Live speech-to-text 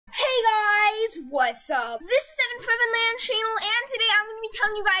what's up? This is Evan from Evanlandchannel, and today I'm going to be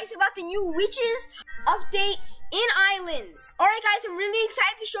telling you guys about the new witches update in Islands. Alright guys, I'm really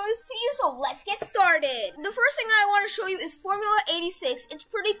excited to show this to you, so let's get started. The first thing I want to show you is Formula 86. It's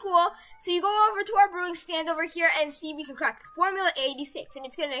pretty cool. So you go over to our brewing stand over here and see we can craft Formula 86. And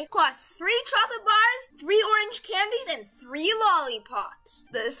it's going to cost 3 chocolate bars, 3 orange candies, and 3 lollipops.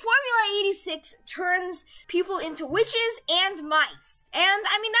 The Formula 86 turns people into witches and mice. And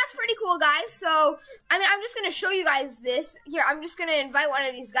I mean, that's pretty cool, guys. So, I mean, I'm just going to show you guys this. Here, I'm just going to invite one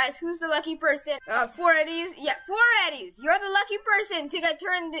of these guys. Who's the lucky person? 4 of these? Yeah. 4 Eddies. You're the lucky person to get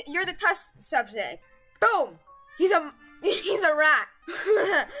turned. You're the test subject. Boom. He's a rat.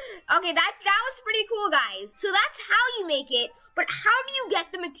 Okay, that was pretty cool, guys. So that's how you make it. But how do you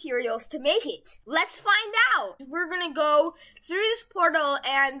get the materials to make it? Let's find out. We're gonna go through this portal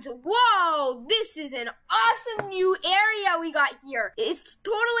and whoa, this is an awesome new area we got here. It's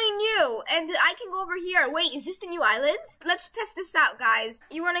totally new and I can go over here. Wait, is this the new island? Let's test this out, guys.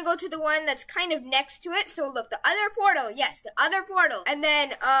 You wanna go to the one that's kind of next to it. So look, the other portal. Yes, the other portal. And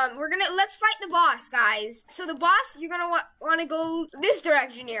then let's fight the boss, guys. So the boss, you're gonna wanna go this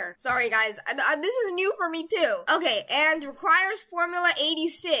direction here. Sorry, guys. This is new for me too. Okay, and requires Formula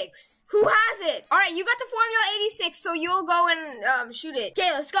 86. Who has it? Alright, you got the Formula 86, so you'll go and shoot it.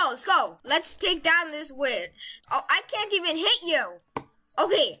 Okay, let's go. Let's take down this witch. Oh, I can't even hit you.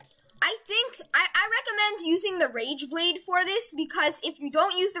 Okay, I think I recommend using the Rage Blade for this, because if you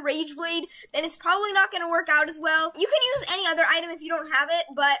don't use the Rage Blade, then it's probably not going to work out as well. You can use any other item if you don't have it,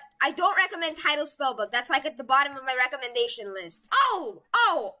 but I don't recommend Title Spellbook. That's like at the bottom of my recommendation list. Oh,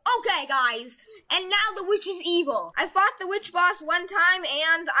 okay, guys. And now the witch is evil. I fought the witch boss one time,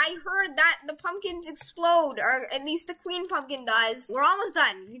 and I heard that the pumpkins explode, or at least the queen pumpkin does. We're almost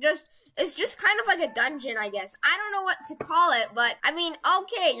done. It's just kind of like a dungeon, I guess. I don't know what to call it, but I mean,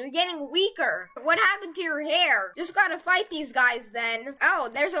 okay, you're getting weaker. What happened to your hair? Just gotta fight these guys then. Oh,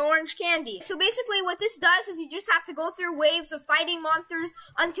 there's an orange candy. So basically what this does is you just have to go through waves of fighting monsters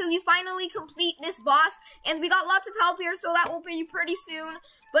until you finally complete this boss. And we got lots of help here, so that will be pretty soon.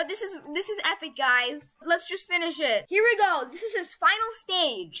 But this is epic, guys. Let's just finish it. Here we go. This is his final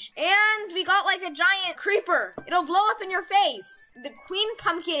stage. And we got like a giant creeper. It'll blow up in your face. The queen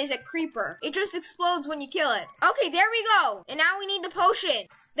pumpkin is a creeper. It just explodes when you kill it. Okay, there we go. And now we need the potion.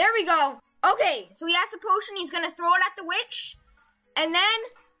 There we go. Okay, so he has the potion. He's gonna throw it at the witch. And then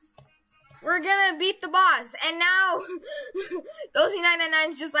we're gonna beat the boss. And now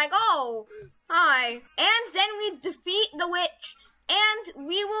Dozy999's just like, oh, hi. And then we defeat the witch. And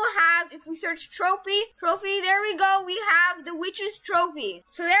we will have, if we search trophy, there we go, we have the witch's trophy.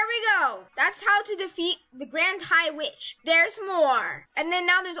 So there we go. That's how to defeat the Grand High Witch. There's more. And then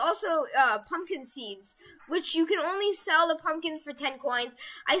now there's also pumpkin seeds, which you can only sell the pumpkins for 10 coins.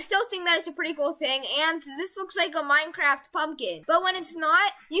 I still think that it's a pretty cool thing, and this looks like a Minecraft pumpkin. But when it's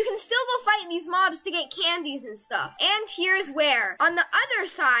not, you can still go fight these mobs to get candies and stuff. And here's where. On the other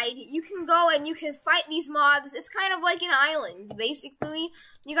side, you can go and you can fight these mobs. It's kind of like an island, basically.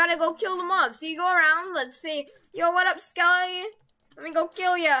 You gotta go kill the mobs. So you go around, let's say, yo, what up, Skelly? Let me go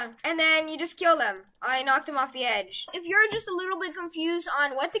kill ya. And then you just kill them. I knocked him off the edge. If you're just a little bit confused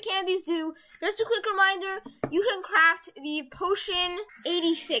on what the candies do, just a quick reminder, you can craft the potion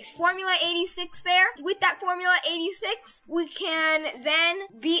 86, Formula 86 there. With that Formula 86, we can then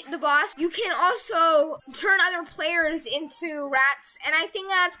beat the boss. You can also turn other players into rats, and I think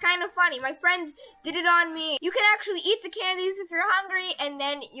that's kind of funny. My friend did it on me. You can actually eat the candies if you're hungry, and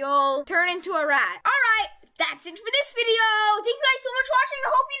then you'll turn into a rat. Alright, that's it for this video. Thank you guys so much for watching. I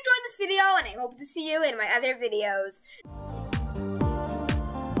hope you enjoyed this video, and I hope to see you in my other videos.